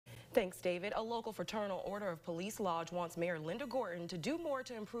Thanks, David. A local Fraternal Order of Police Lodge wants Mayor Linda Gorton to do more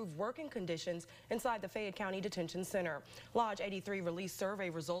to improve working conditions inside the Fayette County Detention Center. Lodge 83 released survey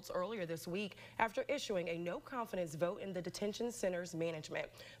results earlier this week after issuing a no-confidence vote in the detention center's management.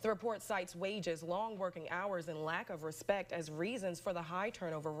 The report cites wages, long working hours, and lack of respect as reasons for the high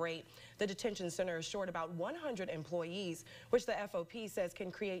turnover rate. The detention center is short about 100 employees, which the FOP says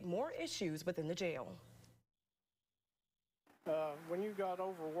can create more issues within the jail. When you've got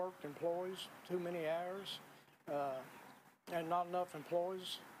overworked employees, too many hours, and not enough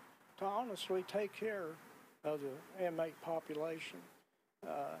employees to honestly take care of the inmate population,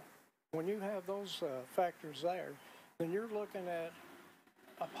 when you have those factors there, then you're looking at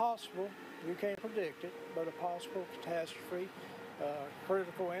a possible, you can't predict it, but a possible catastrophe,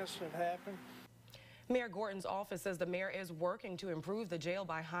 critical incident happen. Mayor Gorton's office says the mayor is working to improve the jail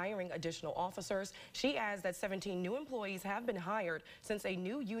by hiring additional officers. She adds that 17 new employees have been hired since a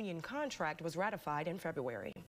new union contract was ratified in February.